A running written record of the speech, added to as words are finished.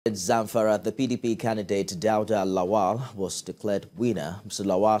In Zamfara, the PDP candidate Dauda Lawal was declared winner. Mr.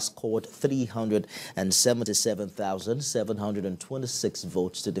 Lawal scored 377,726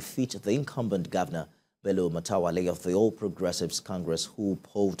 votes to defeat the incumbent governor, Bello Matawalle of the All Progressives Congress, who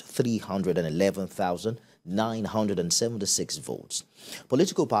polled 311,976 votes.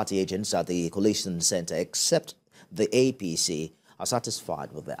 Political party agents at the Collation Center, except the APC, are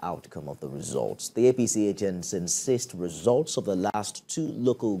satisfied with the outcome of the results. The APC agents insist results of the last two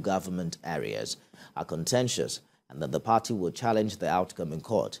local government areas are contentious and that the party will challenge the outcome in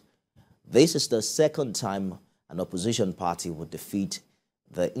court. This is the second time an opposition party would defeat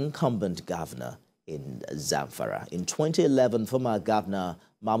the incumbent governor in Zamfara. In 2011, former Governor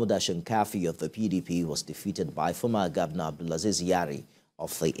Mahmoud Shinkafi of the PDP was defeated by former Governor Abdulaziz Yari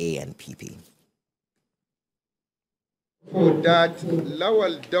of the ANPP. For that,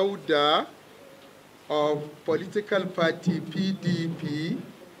 Lawal Dauda of political party PDP,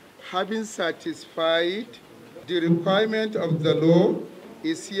 having satisfied the requirement of the law,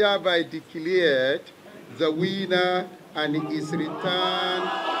 is hereby declared the winner and is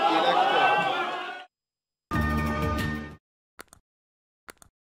returned